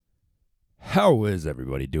How is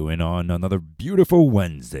everybody doing on another beautiful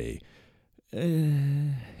Wednesday?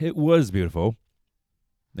 It was beautiful.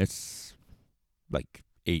 It's like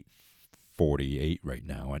 8:48 right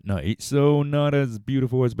now at night, so not as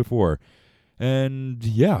beautiful as before. And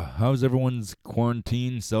yeah, how's everyone's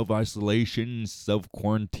quarantine, self-isolation,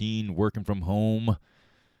 self-quarantine, working from home?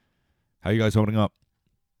 How you guys holding up?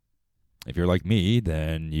 If you're like me,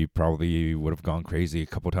 then you probably would have gone crazy a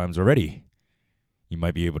couple times already. You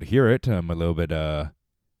might be able to hear it. I'm a little bit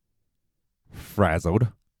frazzled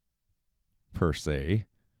per se.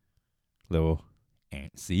 Little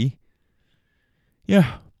antsy.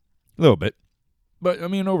 Yeah, a little bit. But, I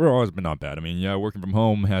mean, overall, it's been not bad. I mean, yeah, working from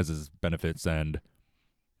home has its benefits and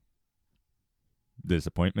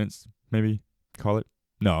disappointments, maybe call it.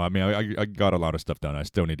 No, I mean, I got a lot of stuff done. I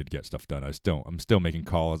still needed to get stuff done. I'm still making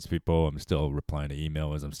calls to people. I'm still replying to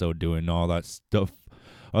emails. I'm still doing all that stuff,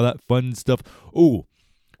 all that fun stuff. Oh,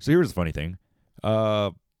 so here's the funny thing.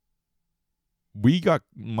 We got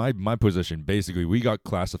my position. Basically, we got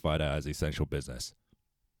classified as essential business.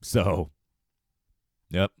 So,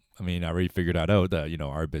 yep. I mean, I already figured that out that,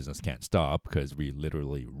 our business can't stop because we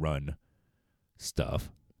literally run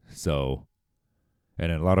stuff. So,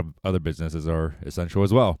 and then a lot of other businesses are essential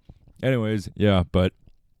as well. Anyways, yeah, but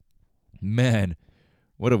man,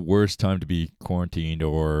 what a worse time to be quarantined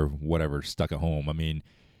or whatever, stuck at home. I mean,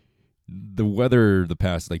 the weather the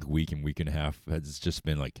past like week and a half has just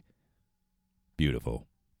been like beautiful.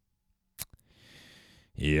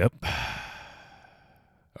 Yep.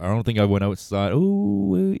 I don't think I went outside. Oh,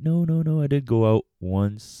 wait, no. I did go out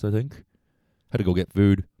once, I think. Had to go get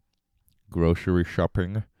food, grocery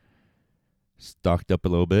shopping, stocked up a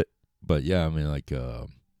little bit. But yeah, I mean, like,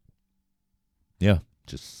 yeah,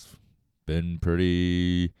 just been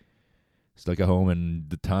pretty stuck at home. And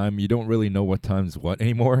the time, you don't really know what time's what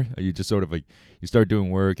anymore. You just sort of like, you start doing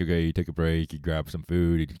work, okay, you take a break, you grab some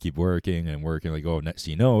food, you keep working and working. Like, oh, next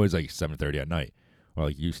thing you know, it's like 7:30 at night. Or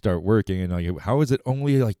like you start working and like, how is it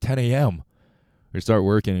only like 10 a.m.? You start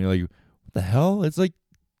working and you're like, what the hell? It's like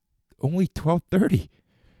only 12:30.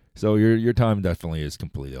 So your time definitely is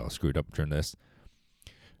completely all screwed up during this.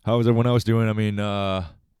 How is everyone else doing? I mean,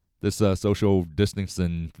 this social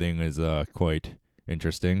distancing thing is quite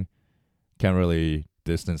interesting. Can't really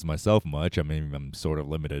distance myself much. I mean, I'm sort of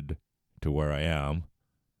limited to where I am,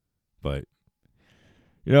 but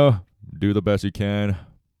do the best you can.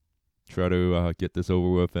 Try to get this over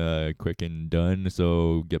with quick and done,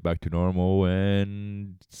 so get back to normal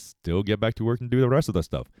and still get back to work and do the rest of the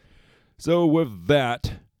stuff. So with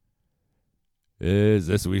that is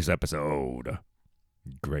this week's episode.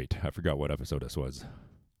 Great. I forgot what episode this was.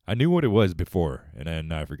 I knew what it was before, and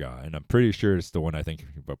then I forgot. And I'm pretty sure it's the one I think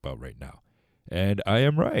about right now. And I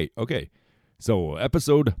am right. Okay. So,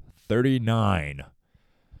 episode 39.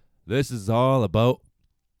 This is all about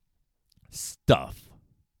stuff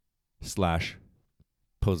slash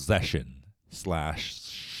possession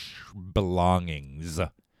slash belongings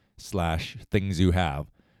slash things you have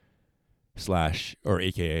slash or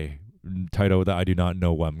aka title that I do not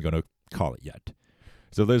know what I'm going to call it yet.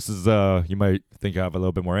 So this is, you might think I have a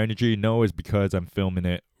little bit more energy. No, it's because I'm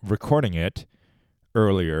recording it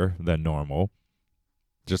earlier than normal.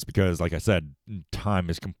 Just because, like I said, time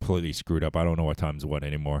is completely screwed up. I don't know what time's what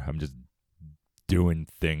anymore. I'm just doing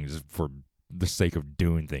things for the sake of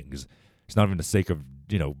doing things. It's not even the sake of,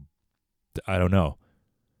 I don't know.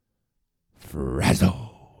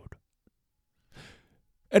 Frazzled.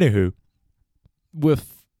 Anywho,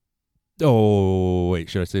 oh, wait,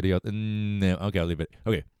 should I say the other? No, okay, I'll leave it.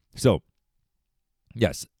 Okay, so,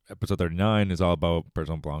 yes, episode 39 is all about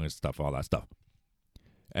personal belongings, stuff, all that stuff.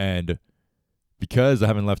 And because I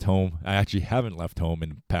actually haven't left home in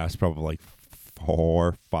the past probably like 4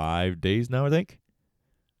 or 5 days now, I think.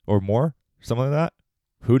 Or more, something like that.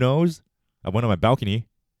 Who knows? I went on my balcony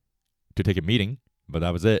to take a meeting, but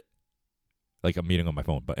that was it. Like a meeting on my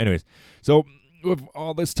phone. But anyways, so with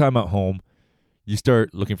all this time at home, you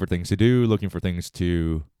start looking for things to do, looking for things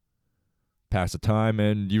to pass the time,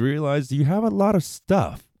 and you realize you have a lot of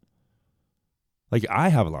stuff. Like, I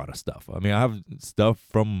have a lot of stuff. I mean, I have stuff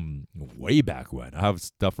from way back when. I have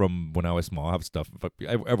stuff from when I was small. I have stuff.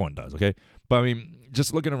 Everyone does, okay? But, I mean,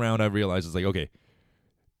 just looking around, I realize it's like, okay,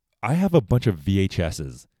 I have a bunch of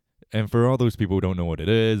VHSs. And for all those people who don't know what it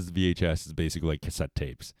is, VHS is basically like cassette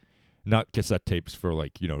tapes. Not cassette tapes for,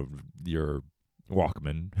 like, your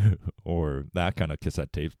Walkman or that kind of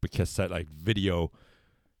cassette tapes, but like video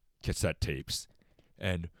cassette tapes.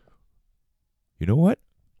 And you know what?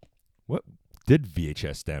 What did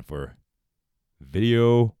VHS stand for?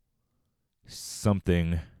 Video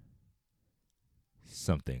something.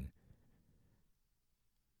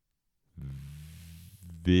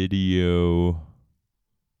 video.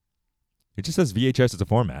 It just says VHS as a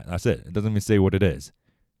format. That's it. It doesn't even say what it is.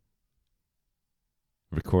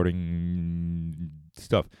 Recording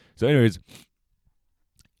stuff. So, anyways,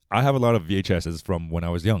 I have a lot of VHSs from when I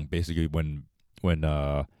was young. Basically, when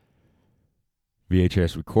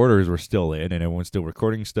VHS recorders were still in and everyone's still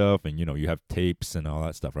recording stuff, and you have tapes and all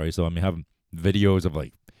that stuff, right? So I have videos of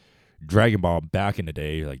like Dragon Ball back in the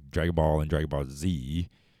day, like Dragon Ball and Dragon Ball Z,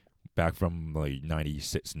 back from like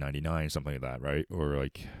 96, 99, something like that, right? Or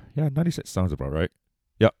like 96 sounds about right.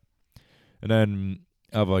 Yep. And then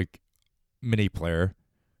I have like Mini Player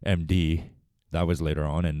MD, that was later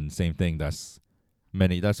on, and same thing. That's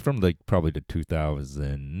from like probably the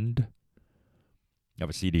 2000. I have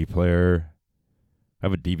a CD player. I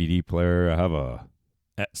have a DVD player. I have a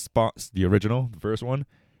Xbox, the original, the first one.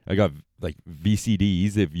 I got like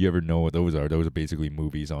VCDs, if you ever know what those are. Those are basically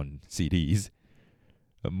movies on CDs,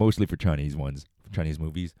 mostly for Chinese ones, for Chinese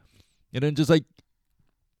movies. And then just like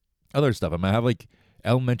other stuff. I have like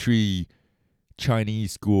elementary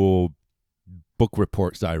Chinese school book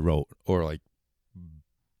reports that I wrote, or like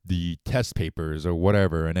the test papers or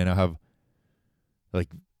whatever. And then I have like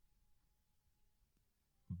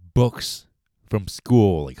books from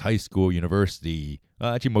school, like high school, university,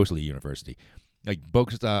 actually mostly university, like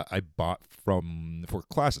books that I bought for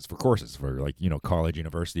classes, for courses, for like, college,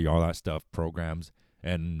 university, all that stuff, programs,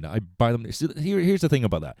 and I buy them. So here's the thing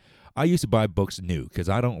about that. I used to buy books new because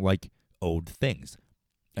I don't like old things.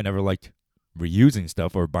 I never liked reusing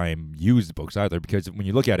stuff or buying used books either, because when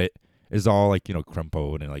you look at it, it's all like,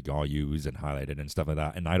 crumpled and like all used and highlighted and stuff like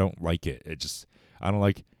that, and I don't like it. I don't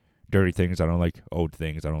like dirty things. I don't like old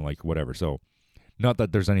things. I don't like whatever. So, not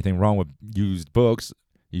that there's anything wrong with used books.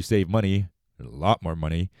 You save money, a lot more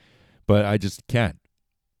money, but I just can't.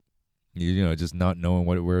 Just not knowing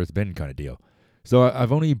where it's been kind of deal. So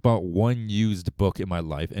I've only bought one used book in my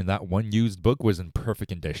life, and that one used book was in perfect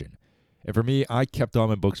condition. And for me, I kept all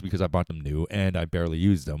my books because I bought them new, and I barely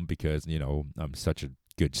used them because, I'm such a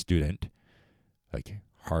good student, like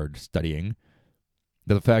hard studying.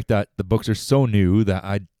 The fact that the books are so new that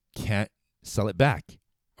I can't sell it back,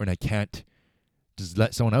 or I can't just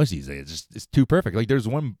let someone else use it. It's too perfect. Like there's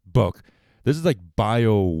one book, this is like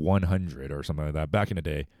Bio 100 or something like that, back in the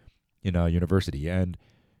day in university, and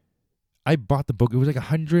I bought the book. It was like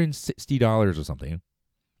 $160 or something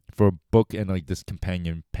for a book and like this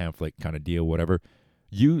companion pamphlet kind of deal, whatever.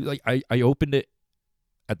 I opened it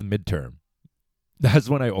at the midterm. That's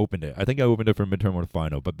when I opened it. I think I opened it for midterm or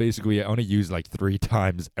final, but basically I only used like 3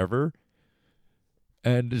 times ever.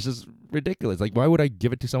 And it's just ridiculous. Like, why would I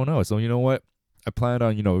give it to someone else? So, you know what? I planned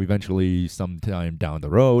on, eventually sometime down the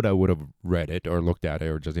road, I would have read it or looked at it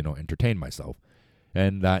or just, entertained myself.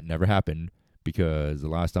 And that never happened because the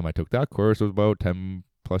last time I took that course was about 10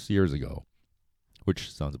 plus years ago,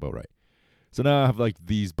 which sounds about right. So now I have like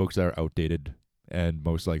these books that are outdated and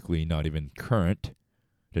most likely not even current,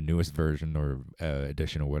 the newest version or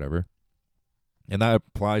edition or whatever. And that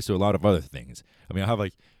applies to a lot of other things. I have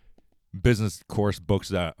like business course books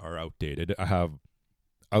that are outdated. I have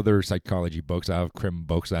other psychology books. I have crim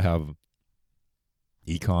books. I have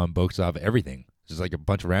econ books. I have everything. Just like a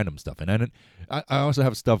bunch of random stuff. And then I also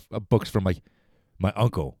have books from like my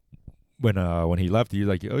uncle. When he left, I was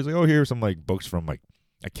like, oh, here's some like books from like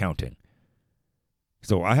accounting.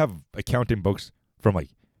 So I have accounting books from like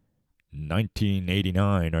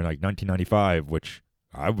 1989 or like 1995, which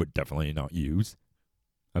I would definitely not use.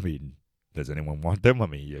 Does anyone want them?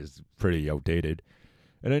 It's pretty outdated.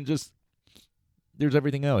 And then just, there's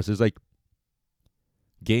everything else. There's like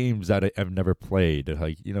games that I've never played.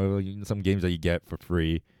 Like, some games that you get for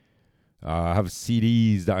free. I have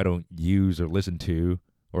CDs that I don't use or listen to,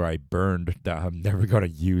 or I burned that I'm never going to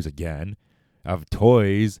use again. I have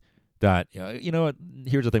toys that, what?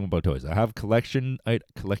 Here's the thing about toys. I have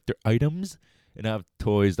collector items, and I have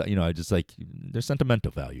toys that, I just like, they're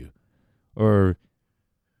sentimental value. Or,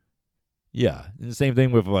 yeah, the same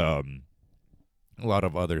thing with a lot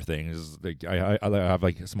of other things. Like I have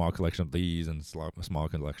like a small collection of these and a small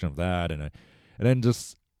collection of that, and then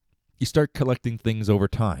just you start collecting things over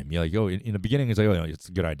time. You're like, in the beginning it's like, it's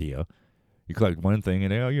a good idea. You collect one thing,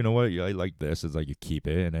 and you know what, I like this. It's like you keep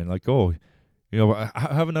it, and then like, I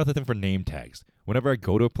have another thing for name tags. Whenever I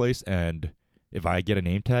go to a place and if I get a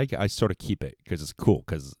name tag, I sort of keep it because it's cool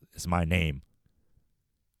because it's my name.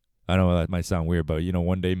 I know that might sound weird, but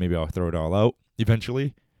one day maybe I'll throw it all out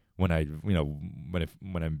eventually when I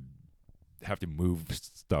have to move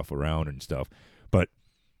stuff around and stuff. But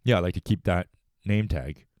yeah, I like to keep that name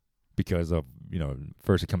tag because of,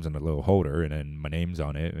 first it comes in a little holder and then my name's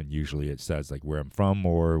on it, and usually it says like where I'm from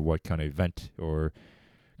or what kind of event or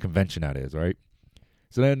convention that is, right?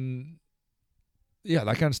 So then, yeah,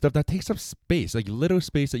 that kind of stuff that takes up space, like little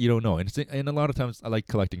space that you don't know. And a lot of times I like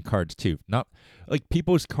collecting cards too, not like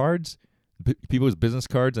people's cards, people's business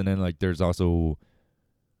cards, and then like there's also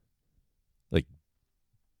like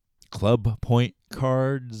club point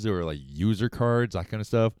cards or like user cards, that kind of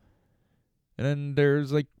stuff. And then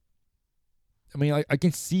there's like, I mean, I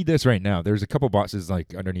can see this right now. There's a couple boxes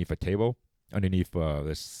like underneath a table, underneath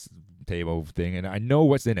this table thing, and I know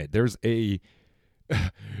what's in it. There's a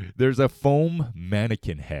there's a foam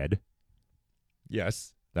mannequin head.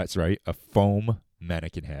 Yes, that's right, a foam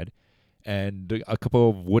mannequin head, and a couple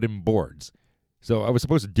of wooden boards. So I was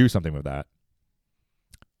supposed to do something with that.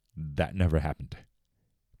 That never happened.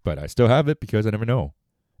 But I still have it because I never know.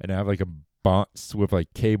 And I have like a box with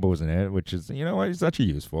like cables in it, which is, it's actually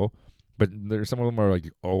useful. But there's some of them are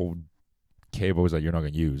like old cables that you're not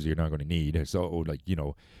going to use, you're not going to need. So like,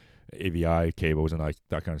 AVI cables and like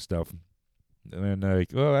that kind of stuff. And then like,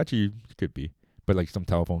 well, actually, it could be. But like some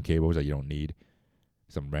telephone cables that you don't need.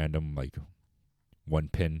 Some random like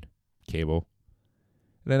 1-pin cable.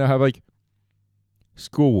 And then I have like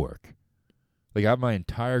schoolwork. Like I have my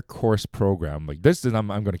entire course program. Like this is I'm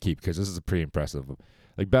going to keep because this is pretty impressive.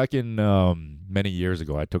 Like back in many years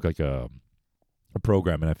ago, I took like a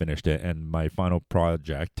program and I finished it. And my final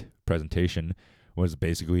project presentation was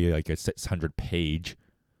basically like a 600-page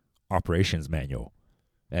operations manual.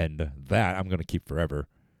 And that I'm going to keep forever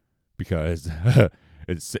because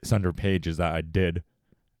it's 600 pages that I did.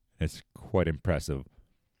 It's quite impressive.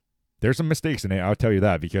 There's some mistakes in it, I'll tell you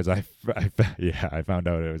that, because I found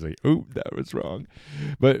out it was like, ooh, that was wrong.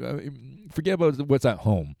 But forget about what's at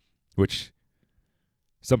home, which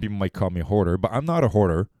some people might call me a hoarder, but I'm not a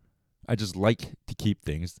hoarder. I just like to keep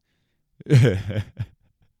things.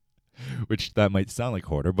 Which that might sound like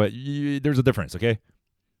hoarder, but there's a difference, okay?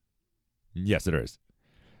 Yes, there is.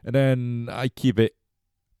 And then I keep it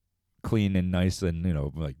clean and nice and,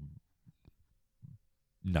 like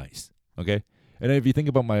nice, okay? And if you think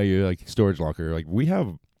about my like storage locker, like we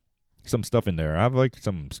have some stuff in there. I have like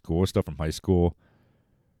some school stuff from high school,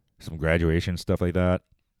 some graduation stuff like that.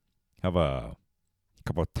 I have a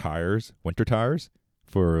couple of tires, winter tires,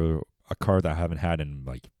 for a car that I haven't had in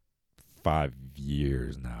like 5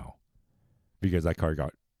 years now, because that car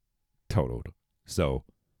got totaled. So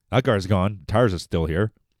that car's gone. The tires are still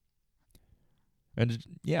here. And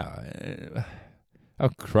yeah, I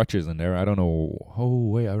have crutches in there. I don't know. Oh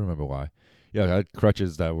wait, I remember why. Yeah, I had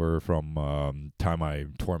crutches that were from time I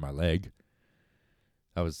tore my leg.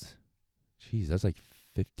 That was, that's like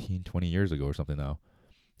 15, 20 years ago or something now.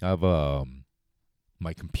 I have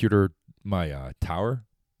my computer, my tower,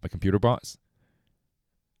 my computer box.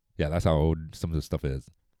 Yeah, that's how old some of this stuff is.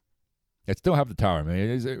 I still have the tower, man.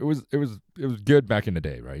 It was good back in the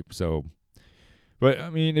day, right? So, but I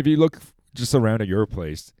mean, if you look just around at your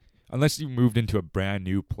place, unless you moved into a brand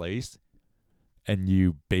new place and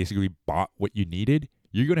you basically bought what you needed,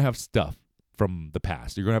 you're going to have stuff from the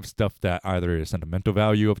past. You're going to have stuff that either is sentimental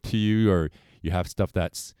value up to you, or you have stuff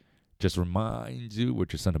that's just reminds you,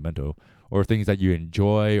 which is sentimental, or things that you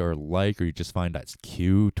enjoy or like, or you just find that's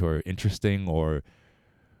cute or interesting or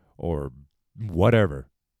whatever.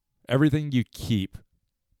 Everything you keep,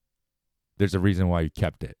 there's a reason why you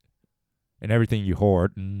kept it. And everything you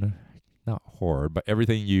hoard, not hoard, but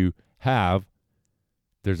everything you have,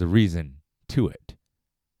 there's a reason to it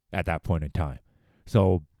at that point in time.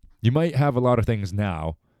 So you might have a lot of things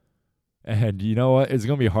now, and you know what? It's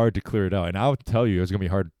going to be hard to clear it out. And I'll tell you, it's going to be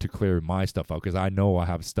hard to clear my stuff out because I know I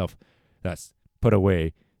have stuff that's put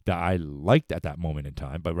away that I liked at that moment in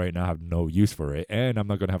time, but right now I have no use for it, and I'm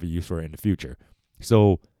not going to have a use for it in the future.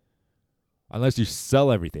 So unless you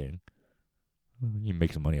sell everything, you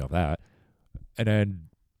make some money off that. And then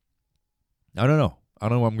I don't know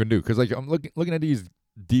what I'm going to do, because like I'm looking at these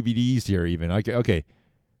DVDs here even. Okay,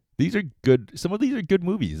 these are good. Some of these are good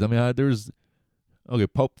movies. I mean, there's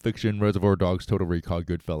Pulp Fiction, Reservoir Dogs, Total Recall,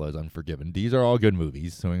 Goodfellas, Unforgiven. These are all good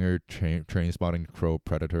movies. Swinger, Trainspotting, Crow,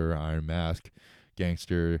 Predator, Iron Mask,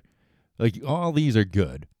 Gangster. Like, all these are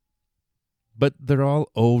good. But they're all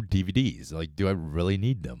old DVDs. Like, do I really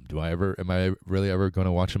need them? Am I really ever going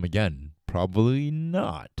to watch them again? Probably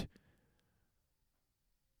not.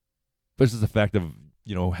 But it's just the fact of,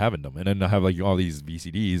 having them. And then I have like all these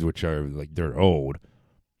VCDs, which are like, they're old.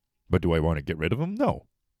 But do I want to get rid of them? No.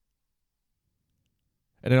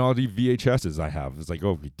 And then all the VHSs I have, it's like,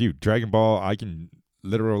 oh, dude, Dragon Ball, I can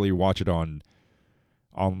literally watch it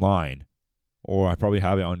online. Or I probably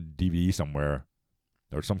have it on DVD somewhere.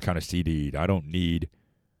 Or some kind of CD. I don't need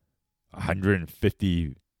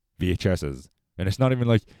 150 VHSs. And it's not even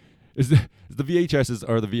like, The VHSs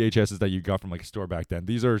are the VHSs that you got from like a store back then.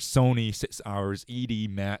 These are Sony 6 hours ED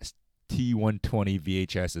Max T120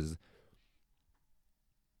 VHSs.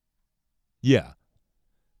 Yeah.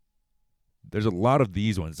 There's a lot of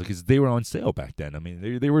these ones because they were on sale back then. I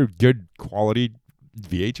mean, they were good quality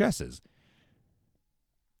VHSs.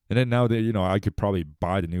 And then now I could probably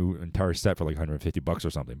buy the new entire set for like $150 or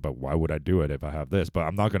something. But why would I do it if I have this? But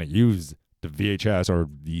I'm not going to use the VHS or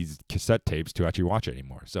these cassette tapes to actually watch it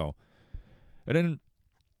anymore. So, and then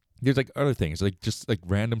there's like other things, like just like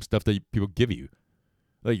random stuff that people give you,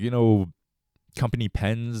 like company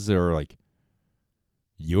pens or like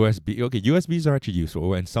USB. Okay, USBs are actually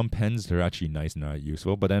useful, and some pens are actually nice and not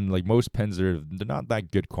useful. But then like most pens they're not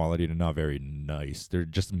that good quality. They're not very nice. They're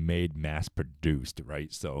just made mass produced,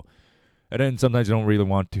 right? So, and then sometimes you don't really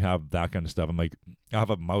want to have that kind of stuff. I'm like, I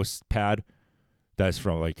have a mouse pad that's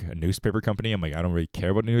from like a newspaper company. I'm like, I don't really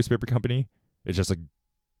care about the newspaper company. It's just a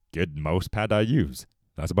good mouse pad that I use.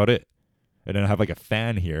 That's about it. And then I have like a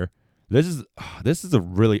fan here. This is a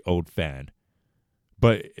really old fan,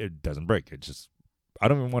 but it doesn't break. It just I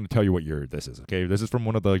don't even want to tell you what year this is. Okay, this is from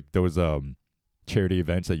one of those charity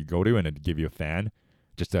events that you go to, and it give you a fan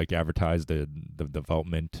just to like advertise the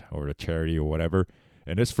development or the charity or whatever.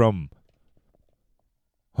 And it's from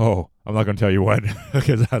I'm not gonna tell you when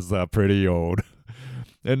because that's pretty old.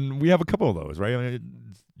 And we have a couple of those, right? I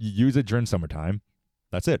mean, you use it during summertime.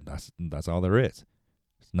 That's it. That's all there is.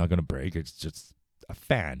 It's not gonna break. It's just a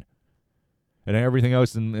fan. And everything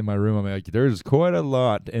else in my room, I'm like, there's quite a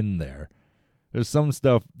lot in there. There's a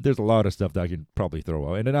lot of stuff that I can probably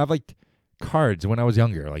throw out. And then I have like cards when I was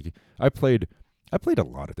younger. Like I played a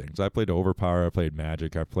lot of things. I played Overpower, I played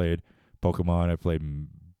Magic, I played Pokemon, I played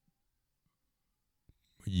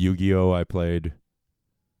Yu-Gi-Oh, I played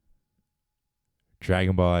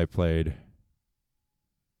Dragon Ball, I played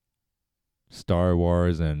Star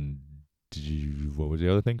Wars, and what was the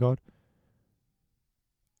other thing called?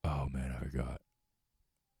 Oh man, I forgot.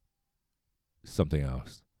 Something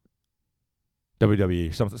else.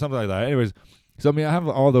 WWE, something like that. Anyways, so I mean, I have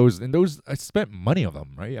all those, and those I spent money on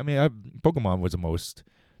them, right? I mean, Pokemon was the most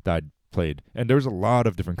that I played, and there's a lot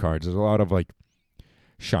of different cards. There's a lot of like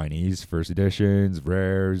shinies, first editions,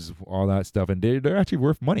 rares, all that stuff, and they're actually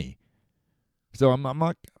worth money. So I'm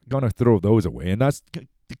not gonna throw those away, and that's the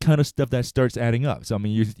kind of stuff that starts adding up. So I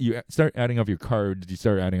mean, you start adding up your cards, you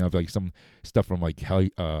start adding up like some stuff from like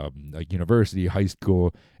university, high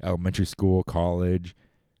school, elementary school, college.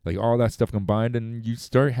 Like all that stuff combined, and you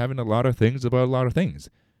start having a lot of things about a lot of things.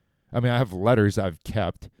 I mean, I have letters I've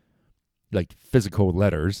kept, like physical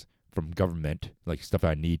letters from government, like stuff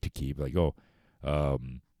I need to keep, like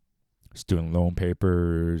student loan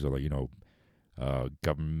papers, or like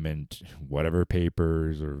government whatever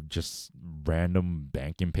papers, or just random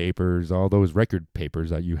banking papers, all those record papers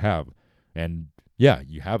that you have, and yeah,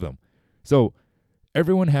 you have them. So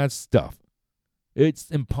everyone has stuff.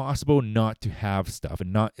 It's impossible not to have stuff,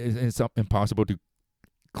 and it's impossible to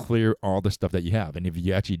clear all the stuff that you have. And if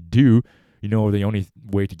you actually do, the only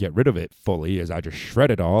way to get rid of it fully is either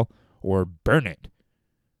shred it all or burn it.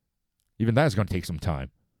 Even that's going to take some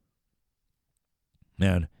time.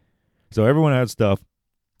 Man. So everyone has stuff.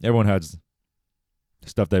 Everyone has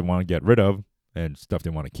stuff they want to get rid of and stuff they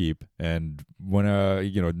want to keep. And when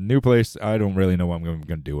new place, I don't really know what I'm going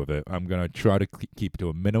to do with it. I'm going to try to keep it to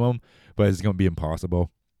a minimum, but it's going to be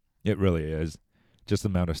impossible. It really is. Just the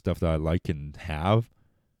amount of stuff that I like and have.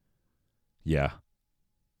 Yeah.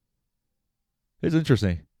 It's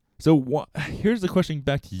interesting. So here's the question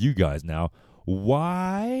back to you guys now.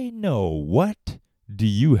 What do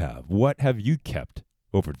you have? What have you kept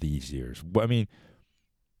over these years? I mean,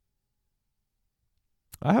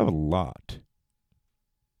 I have a lot.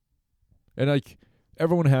 And like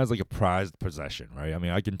everyone has like a prized possession, right? I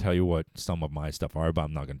mean, I can tell you what some of my stuff are, but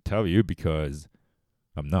I'm not going to tell you because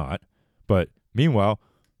I'm not. But meanwhile,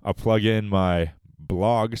 I'll plug in my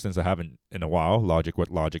blog since I haven't in a while,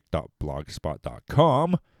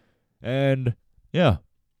 logicwithlogic.blogspot.com. And yeah.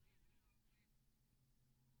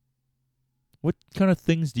 What kind of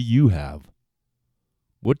things do you have?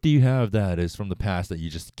 What do you have that is from the past that you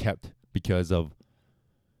just kept because of...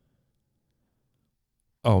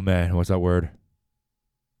 Oh man, what's that word?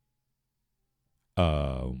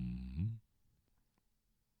 Uh-oh.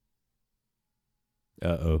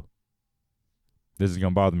 This is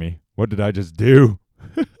gonna bother me. What did I just do?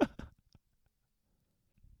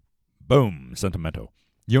 Boom, sentimental.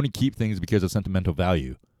 You only keep things because of sentimental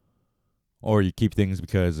value. Or you keep things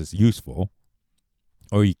because it's useful.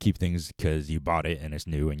 Or you keep things because you bought it and it's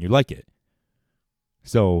new and you like it.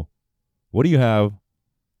 So, what do you have?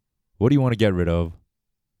 What do you want to get rid of?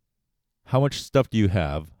 how much stuff do you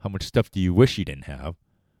have? How much stuff do you wish you didn't have?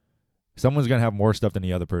 Someone's going to have more stuff than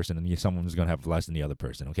the other person, and someone's going to have less than the other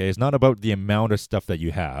person, okay? It's not about the amount of stuff that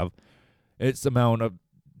you have. It's the amount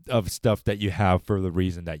of stuff that you have for the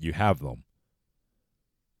reason that you have them.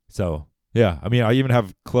 So, yeah. I mean, I even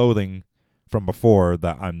have clothing from before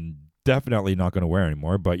that I'm definitely not going to wear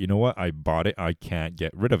anymore. But you know what? I bought it. I can't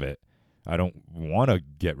get rid of it. I don't want to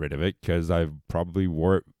get rid of it because I've probably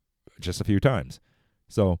wore it just a few times.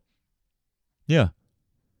 So, yeah.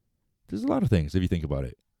 There's a lot of things if you think about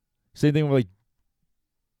it. Same thing with like,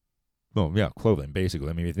 well, yeah, clothing, basically.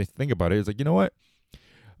 I mean, if you think about it, it's like, you know what?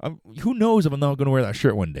 Who knows if I'm not going to wear that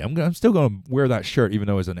shirt one day? I'm still going to wear that shirt even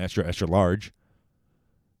though it's an extra, extra large.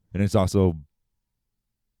 And it's also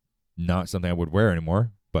not something I would wear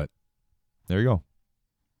anymore. But there you go.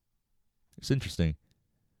 It's interesting.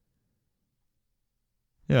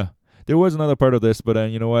 Yeah. There was another part of this, but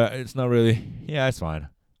you know what? It's not really. Yeah, it's fine.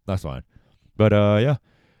 That's fine. But yeah.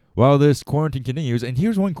 While this quarantine continues, and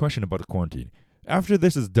here's one question about the quarantine. After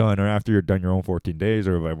this is done, or after you're done your own 14 days,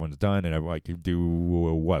 or if everyone's done, and like you do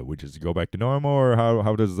what? Which is go back to normal, or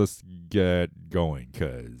how does this get going?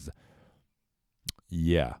 Because,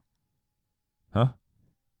 yeah. Huh?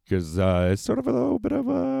 Because it's sort of a little bit of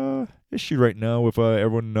a issue right now with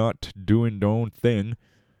everyone not doing their own thing.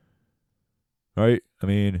 Right? I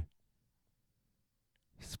mean,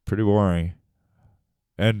 it's pretty boring.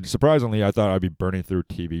 And surprisingly, I thought I'd be burning through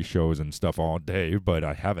TV shows and stuff all day, but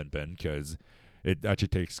I haven't been because it actually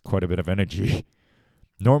takes quite a bit of energy.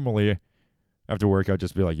 Normally, after work, I'd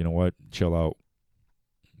just be like, you know what, chill out,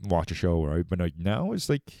 watch a show, right? But like now, it's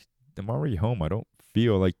like I'm already home. I don't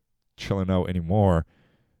feel like chilling out anymore.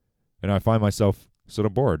 And I find myself sort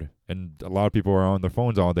of bored. And a lot of people are on their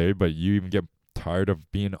phones all day, but you even get tired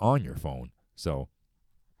of being on your phone. So,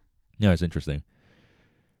 yeah, it's interesting.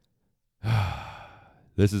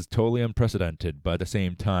 This is totally unprecedented, but at the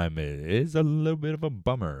same time, it is a little bit of a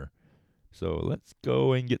bummer. So let's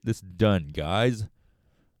go and get this done, guys.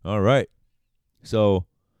 All right. So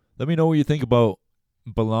let me know what you think about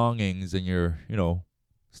belongings and your,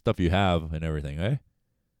 stuff you have and everything, eh?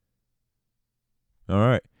 All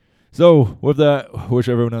right. So with that, wish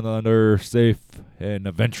everyone another safe and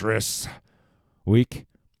adventurous week.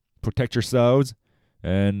 Protect yourselves.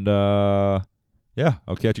 And, yeah,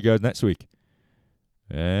 I'll catch you guys next week.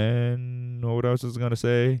 And what else was I gonna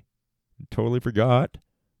say? Totally forgot.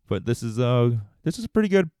 But this is a pretty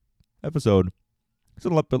good episode. It's a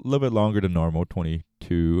little bit longer than normal,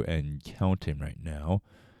 22 and counting right now.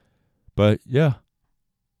 But yeah.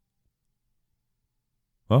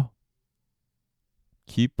 Well,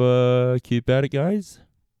 keep at it, guys.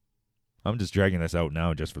 I'm just dragging this out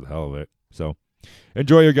now just for the hell of it. So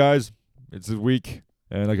enjoy you guys. It's a week,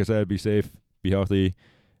 and like I said, be safe, be healthy,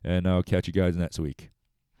 and I'll catch you guys next week.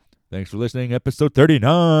 Thanks for listening. Episode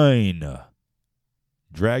 39.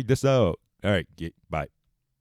 Drag this out. All right. Bye.